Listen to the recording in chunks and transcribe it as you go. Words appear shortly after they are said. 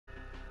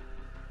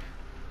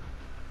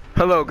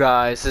Hello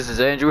guys, this is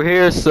Andrew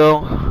here.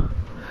 So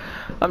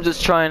I'm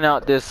just trying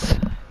out this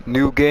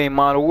new game,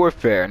 Modern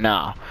Warfare.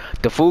 Now,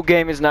 the full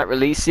game is not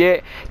released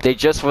yet. They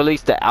just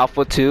released the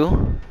Alpha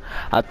 2.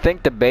 I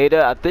think the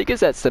beta, I think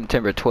it's at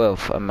September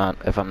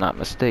 12th. If I'm not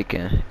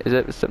mistaken. Is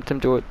it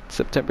September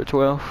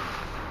 12th?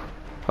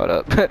 Hold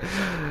up.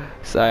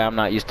 Sorry, I'm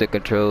not used to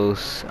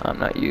controls. I'm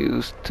not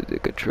used to the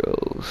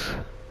controls.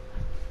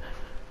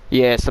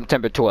 Yeah,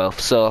 September 12th.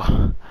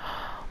 So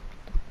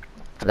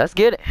let's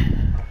get it.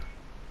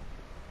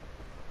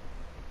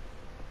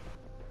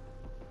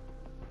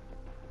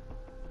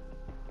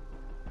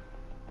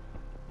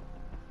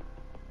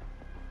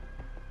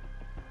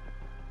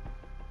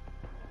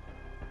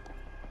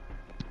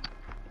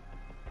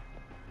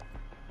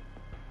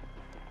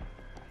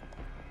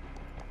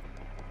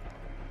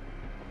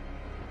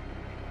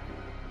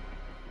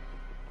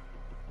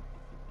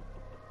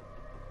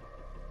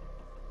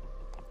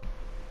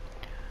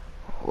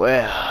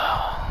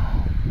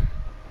 Well,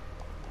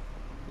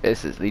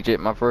 this is legit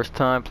my first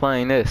time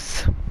playing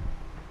this.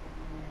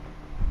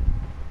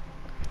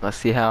 Let's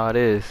see how it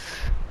is.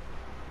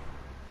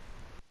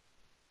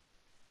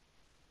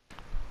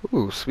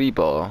 Ooh, sweet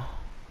ball.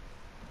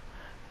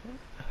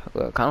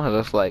 Well, it kind of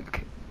looks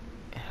like,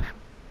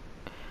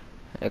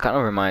 it kind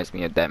of reminds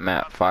me of that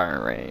map,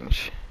 Firing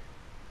Range.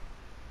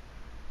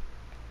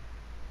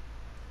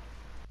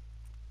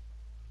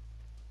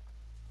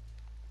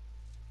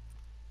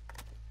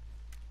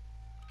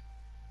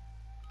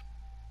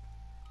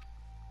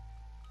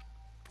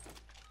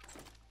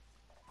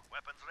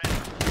 Weapons ready.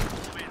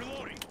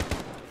 Reloading.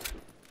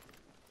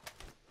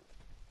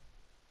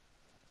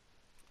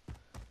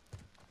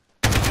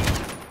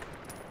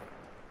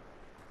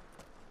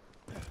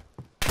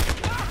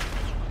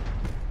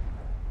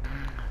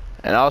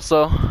 And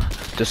also,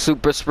 the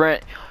super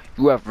sprint,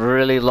 you have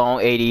really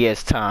long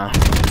ADS time.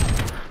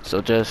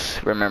 So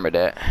just remember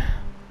that.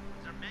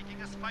 They're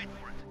making us fight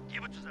for it.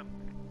 Give it to them.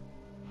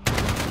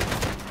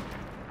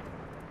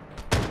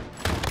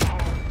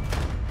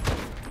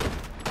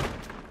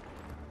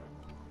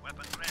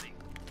 Weapons ready.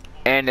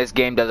 And this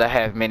game doesn't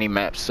have mini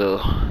maps,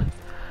 so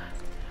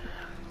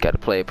gotta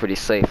play it pretty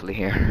safely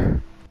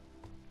here.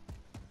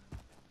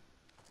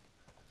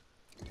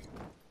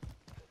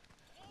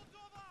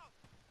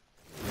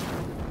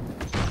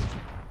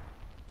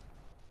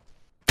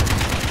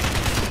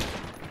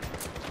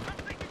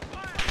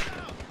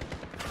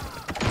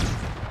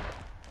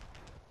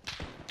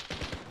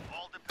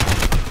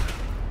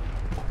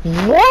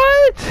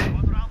 What?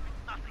 Other outfits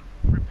nothing.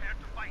 Prepare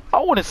to fight. I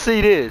want to see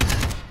this.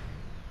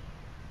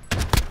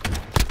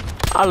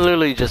 I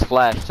literally just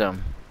flashed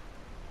him.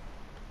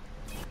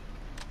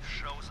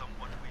 Show them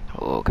what we do.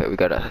 Okay, we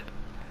got a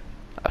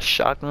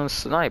shotgun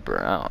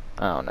sniper. I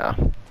don't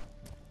know.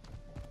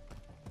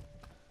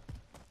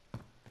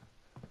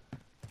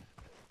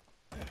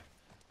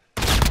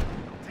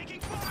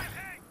 Taking fire.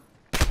 Hey!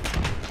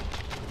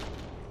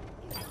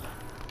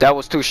 That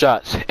was 2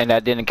 shots, and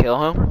that didn't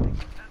kill him?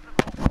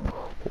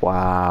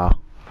 Wow.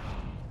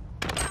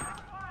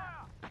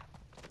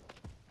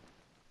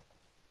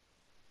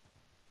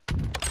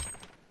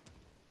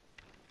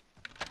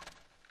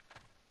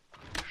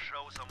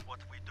 Show them what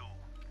we do.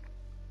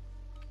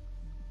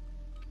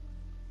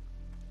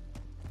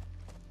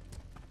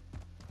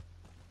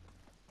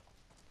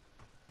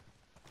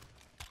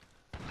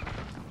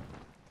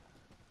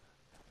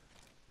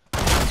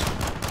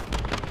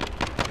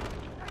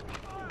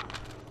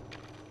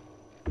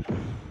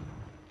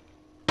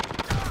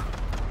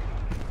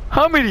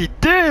 How many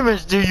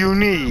damage do you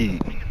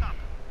need?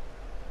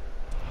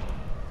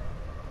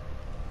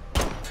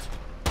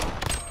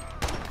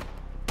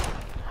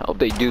 I hope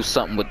they do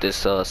something with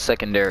this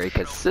secondary,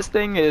 because this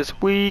thing is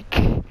weak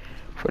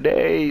for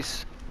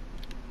days.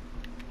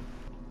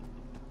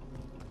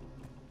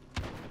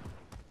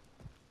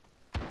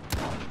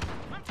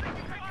 I'm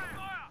taking fire.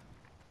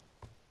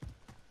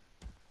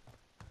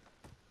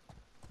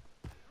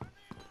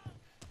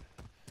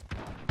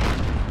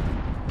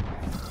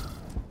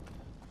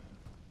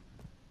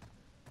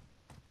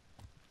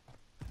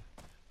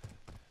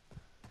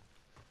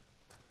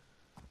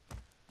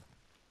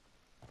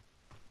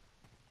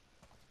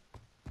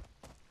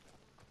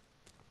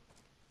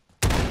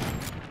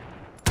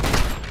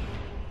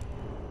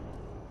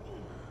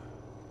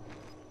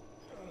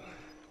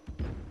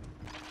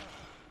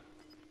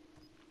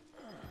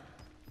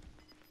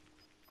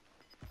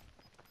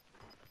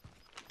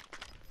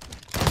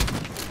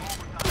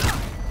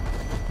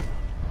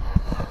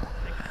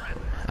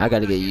 I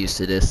gotta get used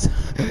to this.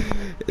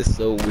 It's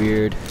so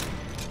weird.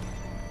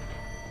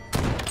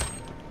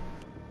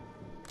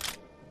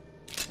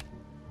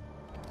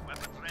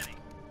 Weapons ready.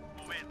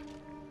 Move in.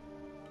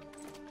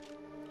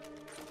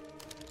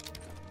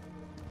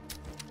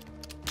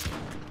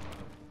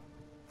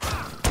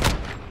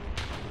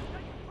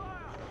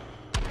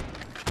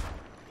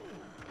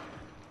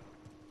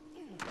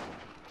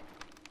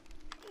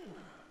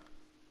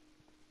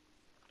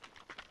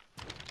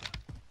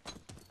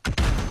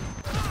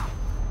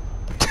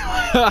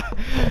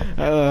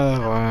 Oh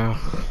wow.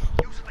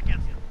 Use it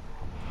against them.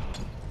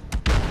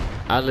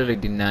 I literally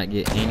did not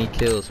get any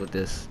kills with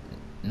this.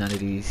 None of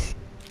these.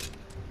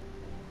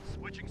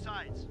 Switching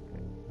sides.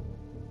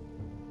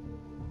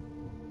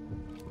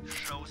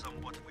 Show them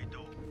what we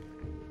do.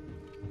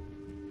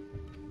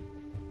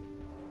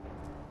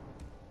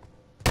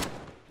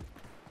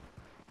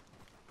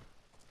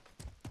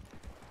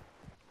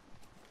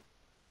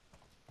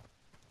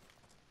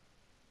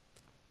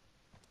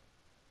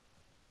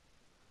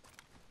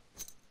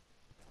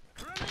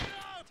 Grenade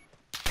out!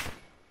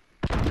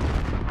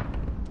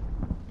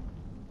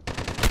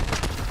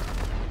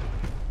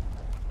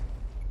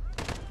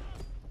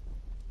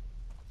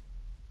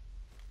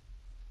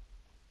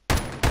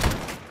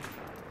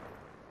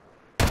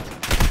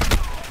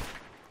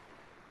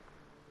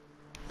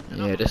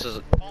 Yeah, this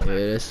is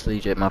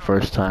legit my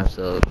first time,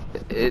 so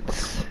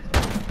it's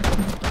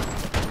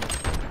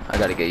I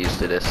gotta get used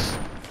to this.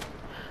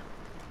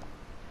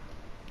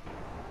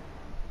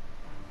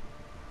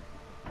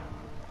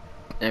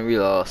 And we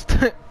lost.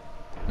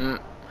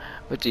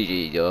 But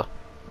GG, yo.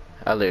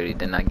 I literally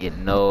did not get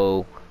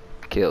no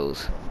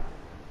kills.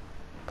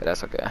 But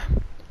that's okay.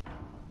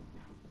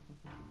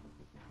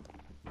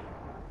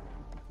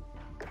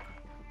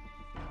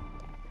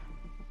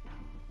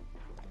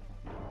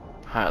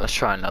 Alright, let's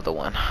try another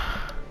one.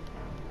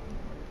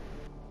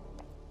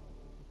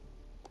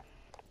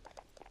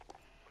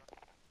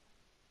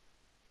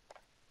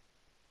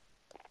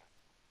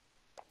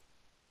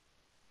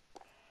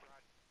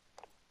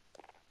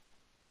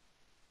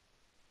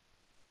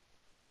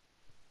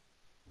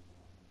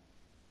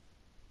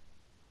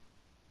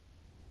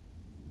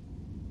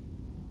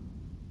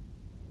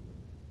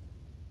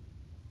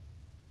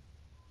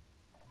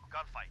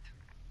 Gunfight.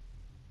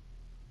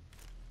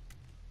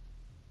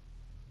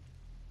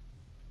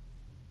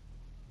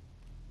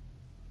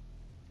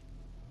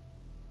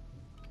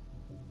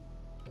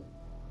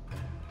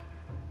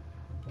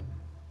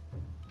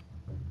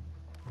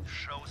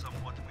 Show them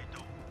what we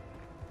do.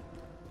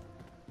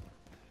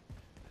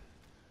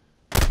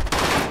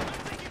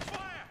 Taking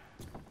fire!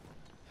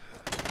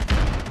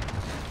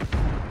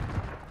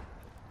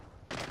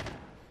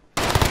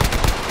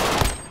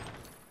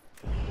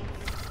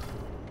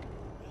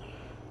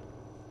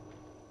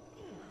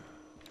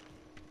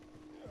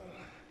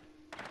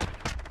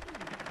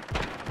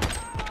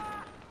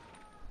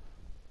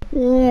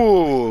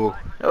 Ooh,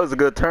 that was a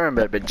good turn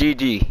back, but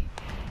GG.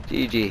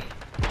 GG.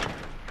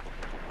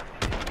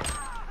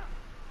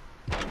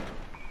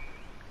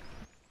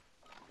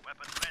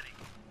 Weapons ready.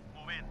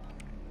 Move in.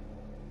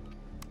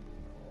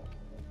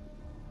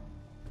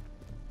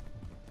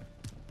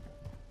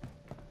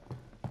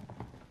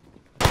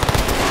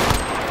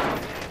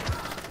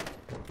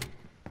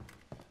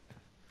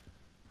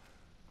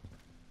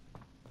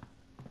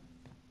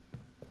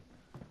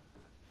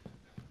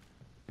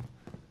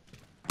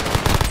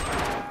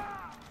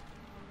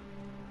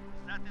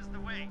 That is the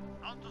way.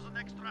 On to the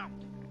next round.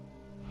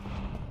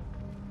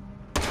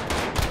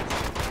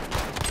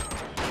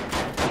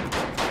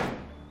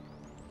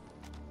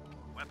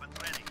 Weapons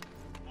ready.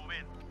 Move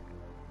in.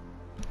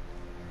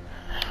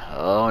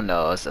 Oh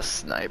no, it's a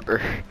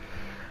sniper.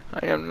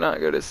 I am not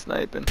good at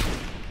sniping.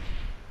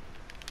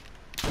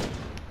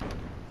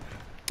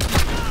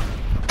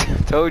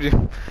 Told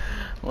you.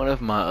 One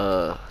of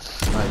my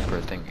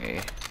sniper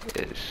thingy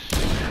is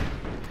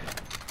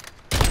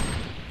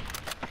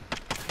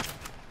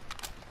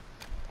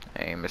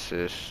aim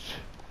assist.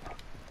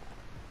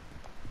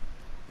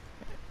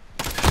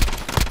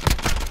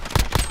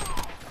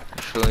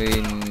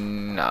 Actually,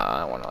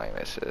 nah, I want to aim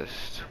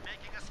assist.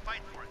 Making us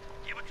fight for it.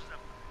 Give it to them.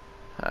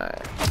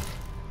 Alright.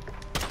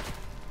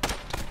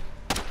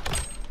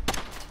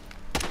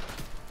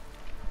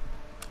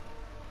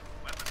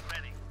 Weapons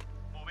ready.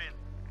 Move in.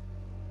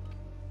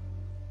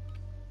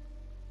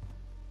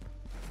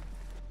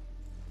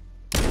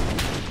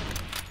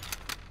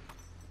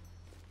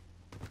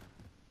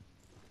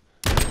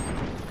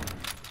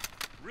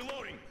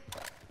 Reloading.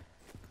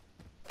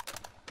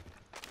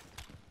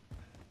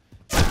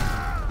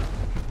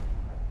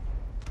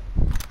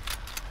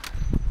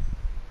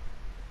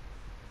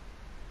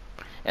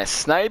 And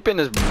sniping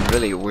is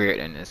really weird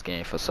in this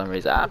game for some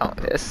reason. I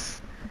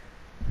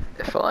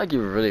feel like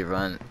you really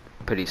run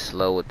pretty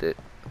slow with it,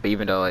 but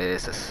even though it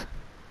is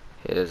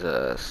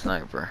a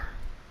sniper.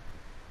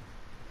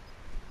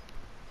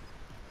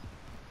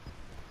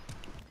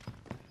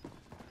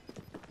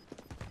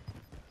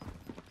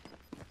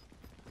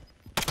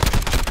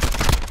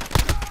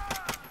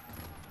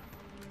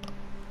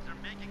 They're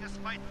making us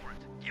fight for it.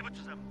 Give it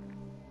to them.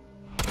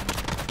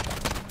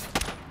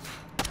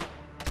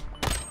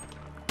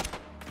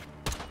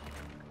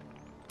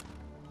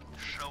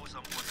 Show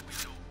them what we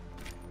do.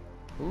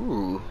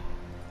 Ooh.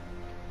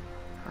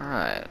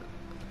 Alright.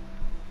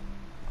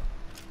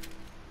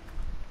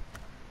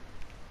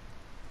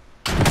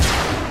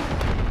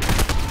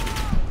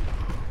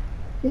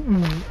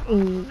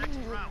 Next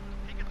round.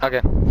 Pick it up.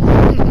 Okay.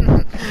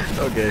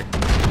 Okay.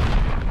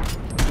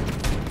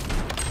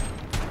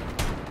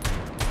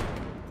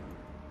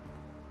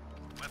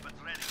 Weapons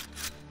ready.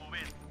 Move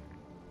in.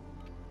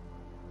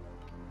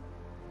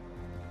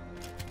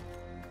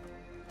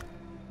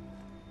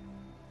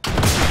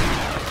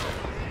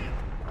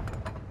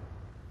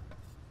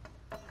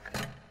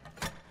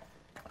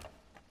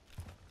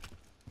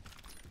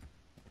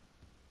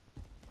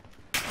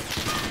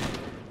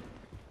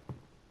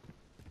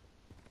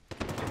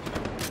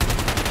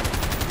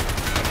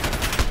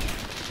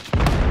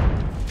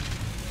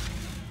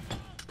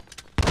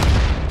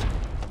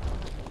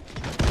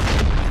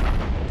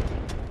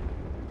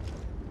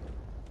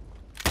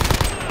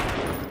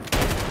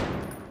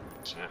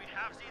 shit. We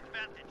have the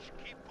advantage.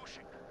 Keep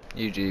pushing.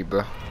 GG,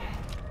 bro.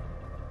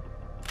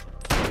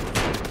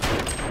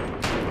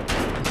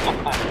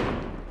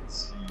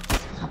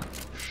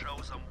 Show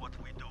them what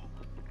we do.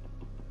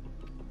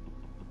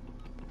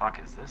 Fuck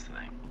is this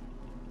thing?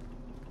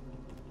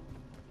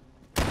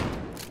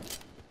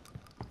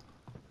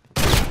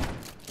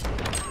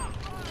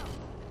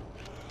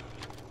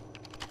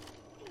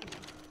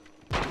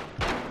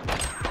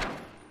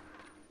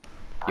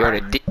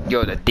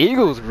 Yo, the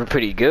Deagles were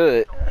pretty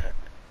good.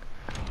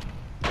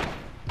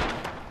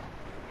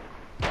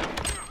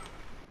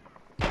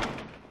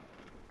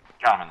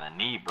 Got him in the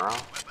knee, bro.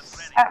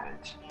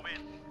 Savage. Move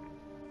in.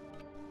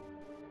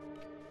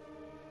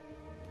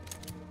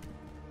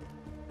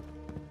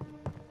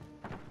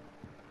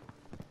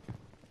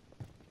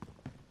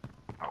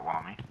 Oh,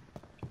 want me?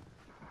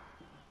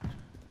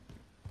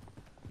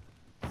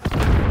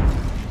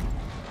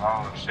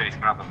 Oh shit, he's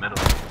coming out the middle.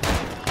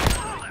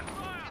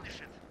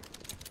 Finish it.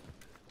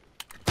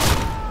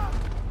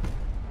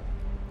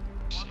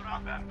 Shit, my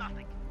bad.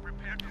 Nothing.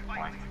 Prepare to fight.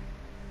 Flank.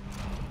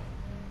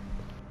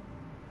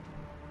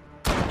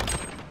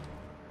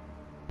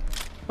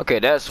 Okay,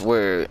 that's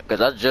weird,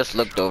 because I just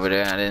looked over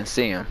there and I didn't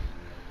see him.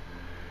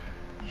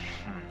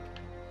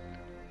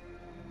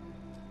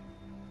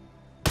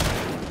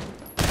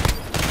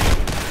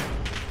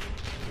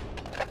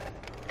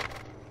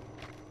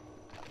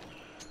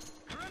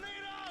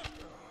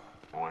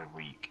 Boy,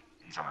 weak.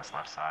 He's on this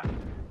left side.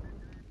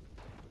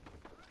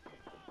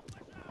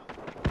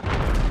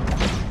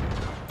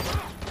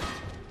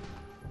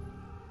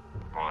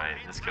 Boy,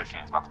 this kill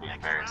cam is about to be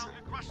embarrassing.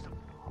 Crush them.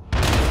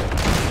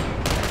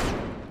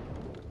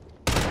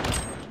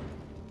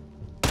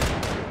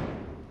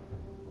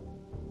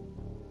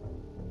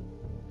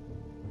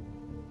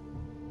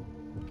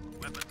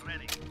 Weapons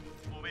ready.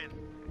 Move in.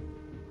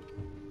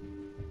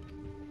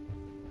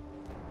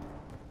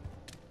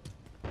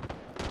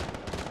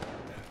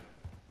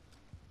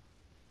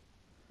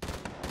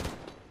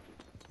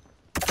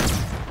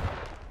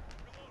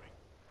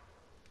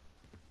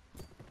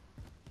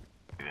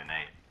 Give it an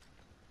 8.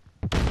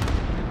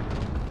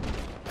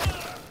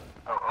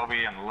 Oh, OB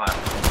on the left.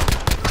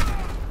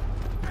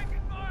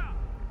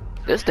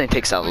 This thing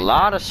takes a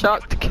lot of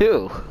shots to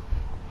kill.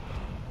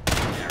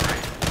 Yeah,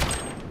 right.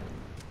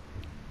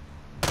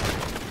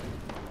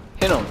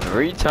 Hit him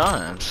 3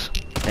 times,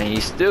 and he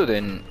still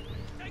didn't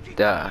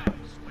die.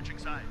 Switching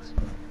sides.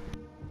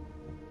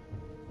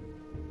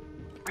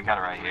 We got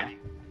it right here.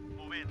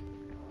 Move in.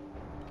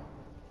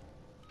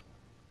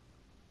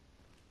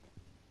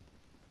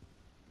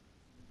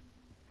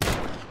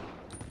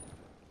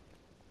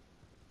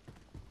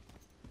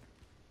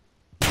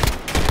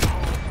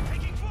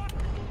 Taking fire.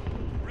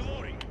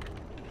 Reloading.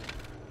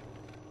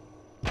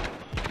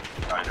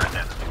 Oh, he's right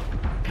there.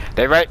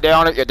 They right there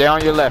on it. They're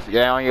on your left.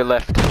 They're on your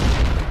left.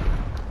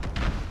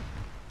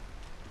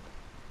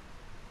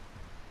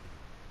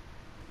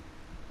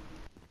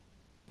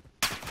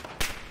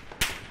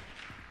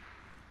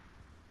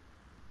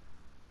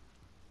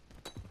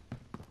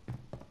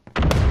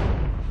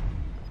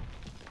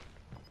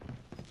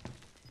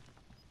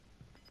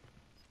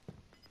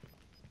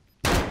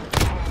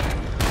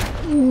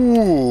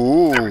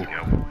 Ooh. There we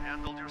go.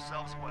 Handled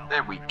yourselves well.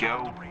 There we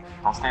go.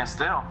 Don't stand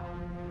still.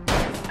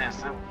 Stand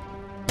still.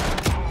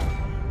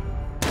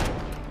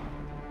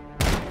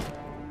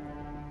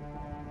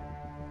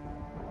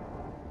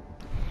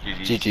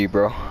 GG. GG,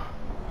 bro.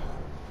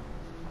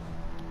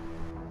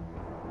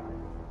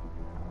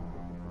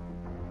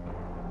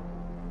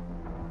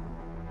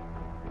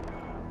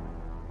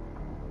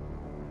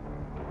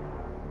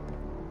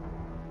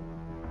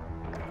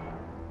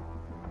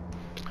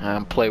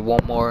 I'm play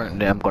one more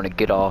and then I'm gonna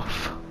get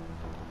off.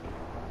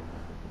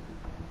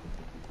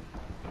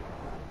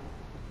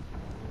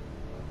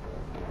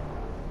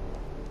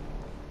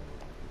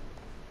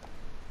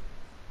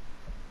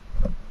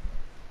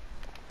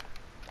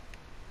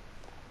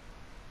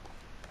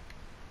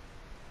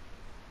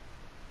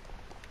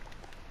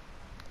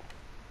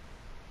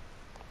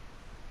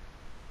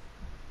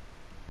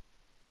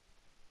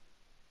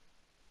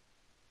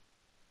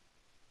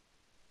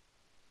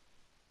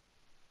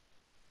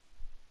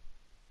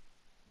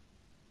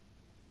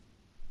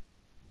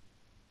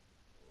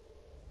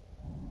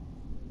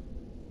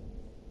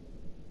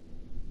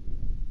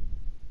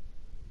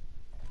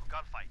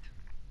 Gunfight.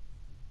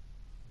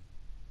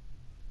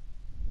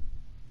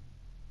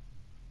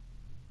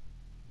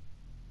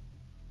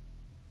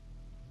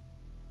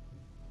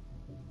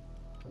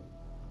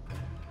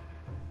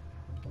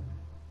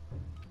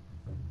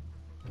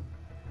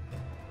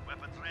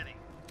 Weapons ready.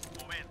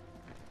 Move in.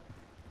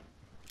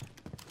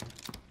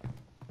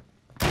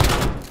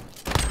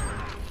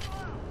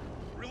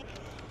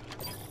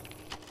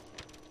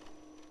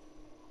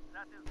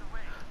 That is the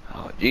way.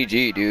 Oh,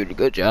 GG, dude.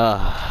 Good job.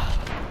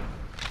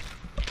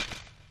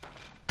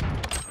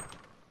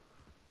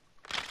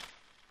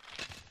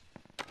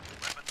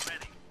 Weapons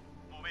ready.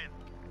 Move in.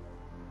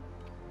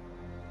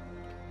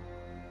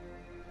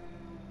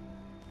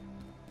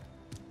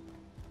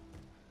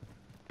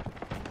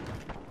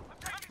 I'm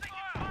taking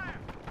fire.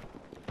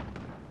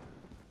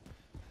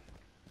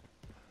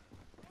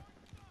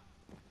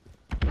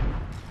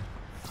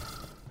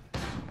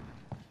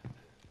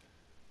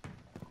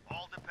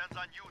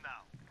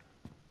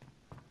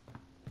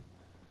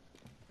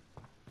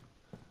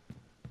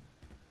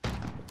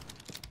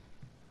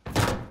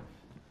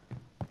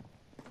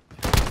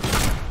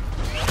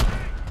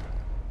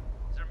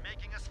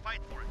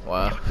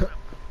 Wow.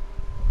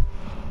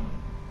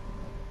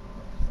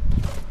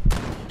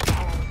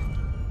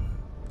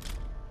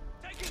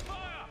 Taking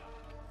fire!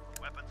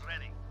 Weapons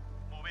ready.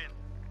 Move in.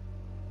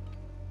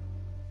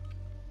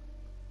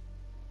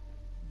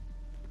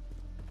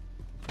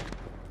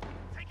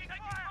 Taking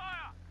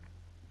fire!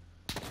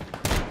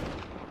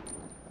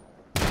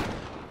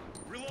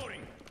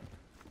 Reloading.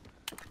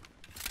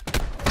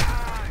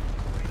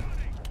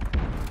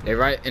 They're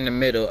right in the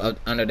middle of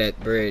under that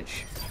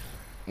bridge.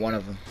 One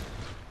of them.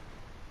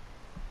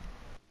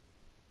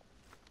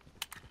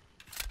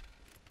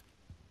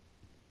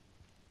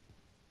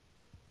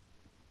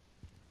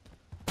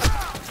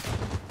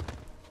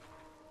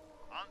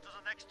 On to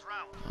the next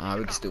round.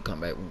 We can still come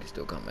back. We can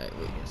still come back.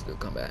 We can still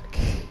come back.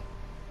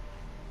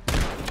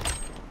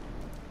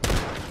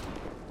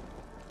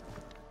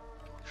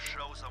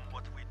 Show them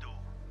what we do.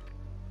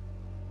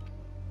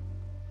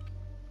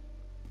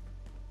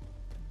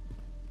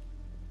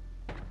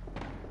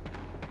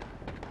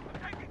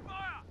 Taking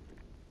fire!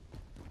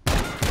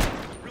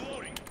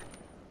 Reloading.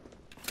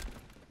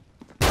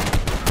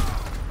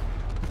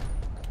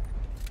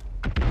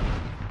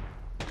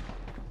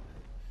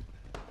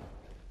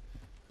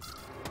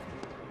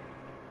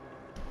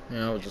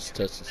 Yeah, I was just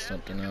testing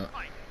something out.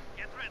 Fight.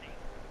 Get ready.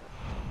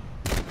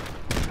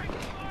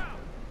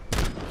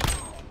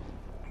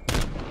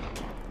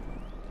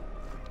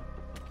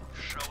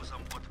 Show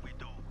them what we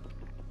do.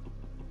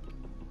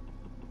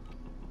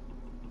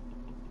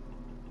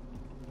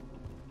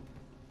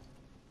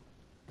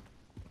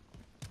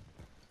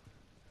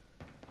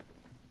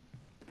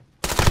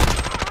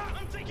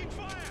 I'm taking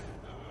fire!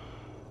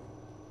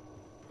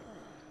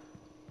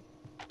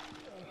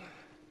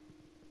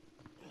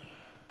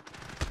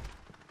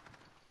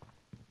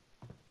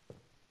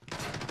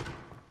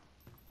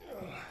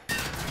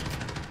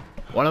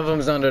 One of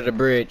them's under the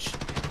bridge.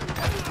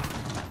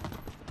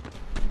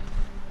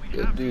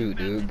 Good dude,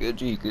 dude. Good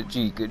G, good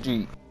G, good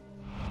G.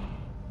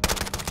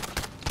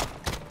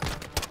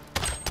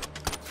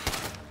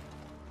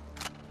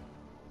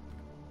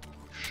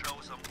 Show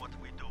them what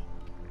we do.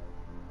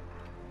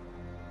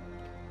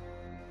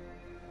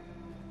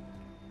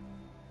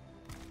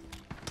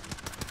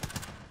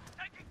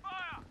 Taking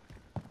fire!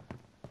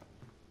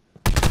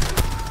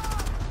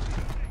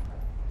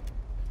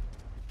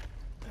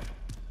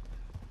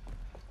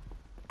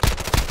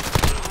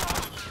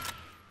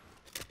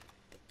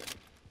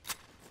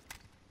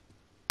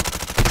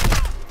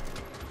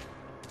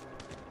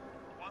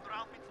 One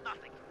round means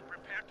nothing.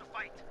 Prepare to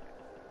fight.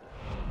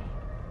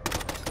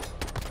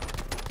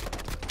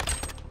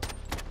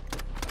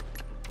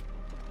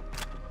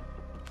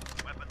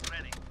 Weapons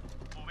ready.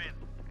 Move in.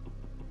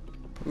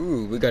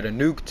 Ooh, we got a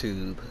nuke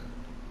tube.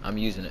 I'm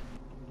using it.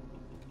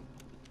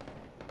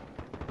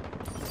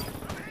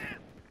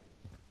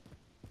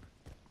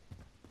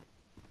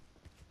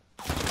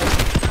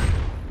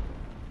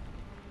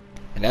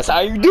 And that's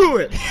how you do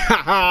it. Show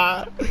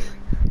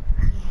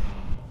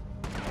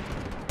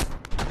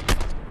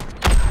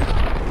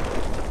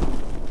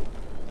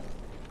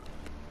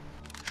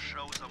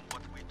them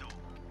what we do.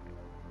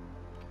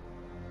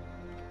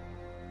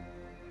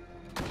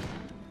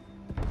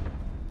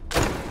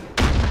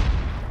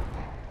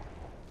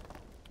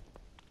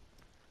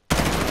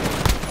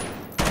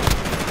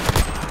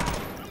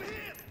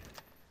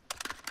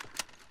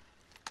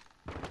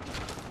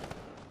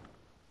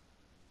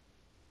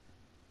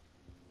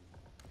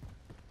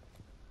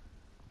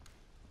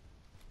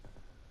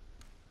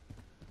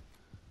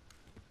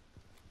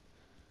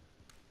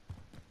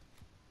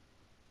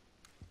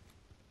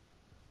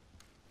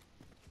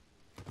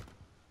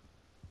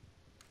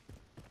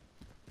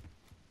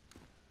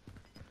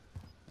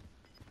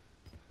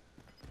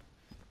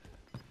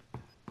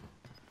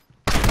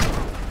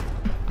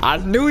 I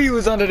knew he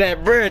was under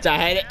that bridge. I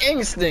had an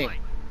instinct.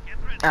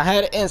 Get ready. I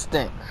had an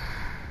instinct.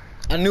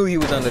 I knew he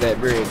was under that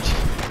bridge.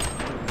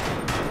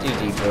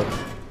 GG, bro.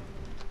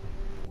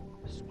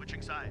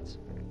 Switching sides.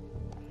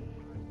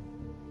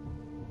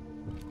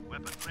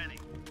 Weapons ready.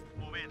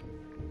 Move in.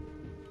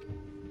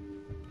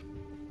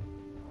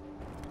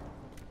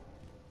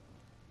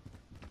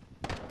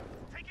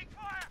 Taking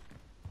fire!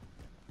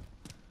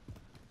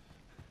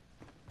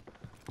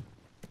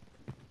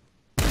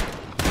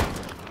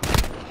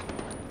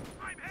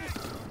 I'm hit!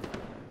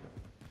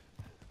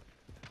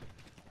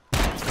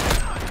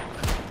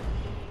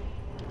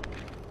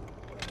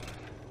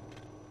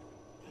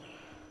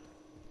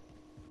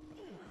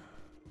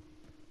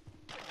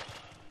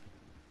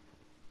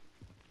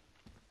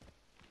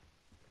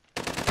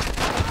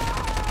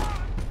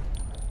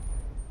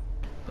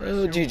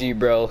 Oh, GG,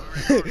 bro.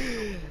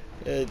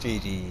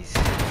 GG's.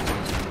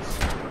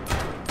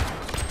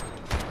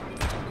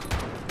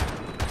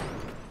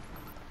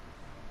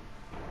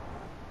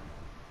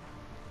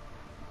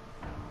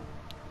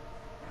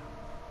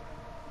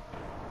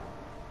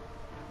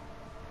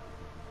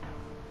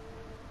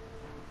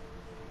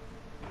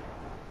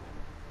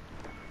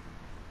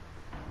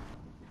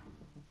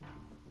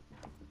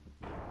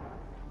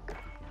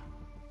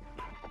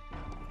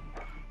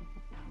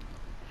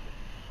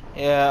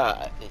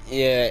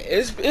 Yeah,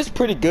 it's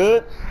pretty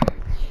good.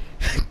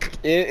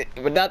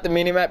 without the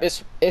mini map,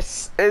 it's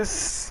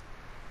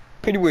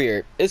pretty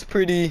weird. It's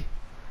pretty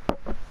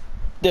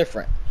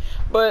different,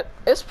 but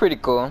it's pretty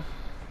cool.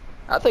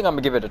 I think I'm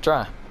gonna give it a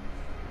try.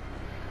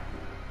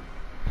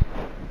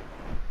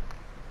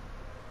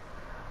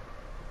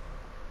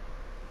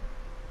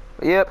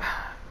 But yep,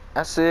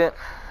 that's it.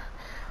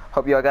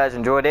 Hope y'all guys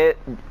enjoyed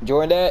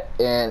that,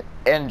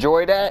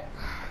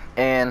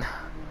 and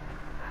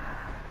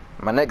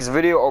my next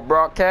video or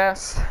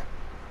broadcast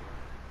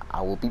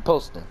I will be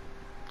posting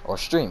or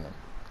streaming.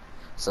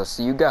 So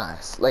see you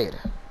guys later.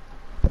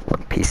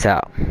 Peace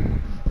out.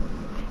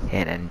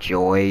 And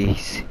enjoy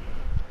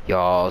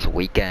y'all's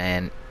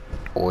weekend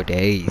or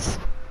days.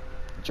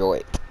 Enjoy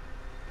it.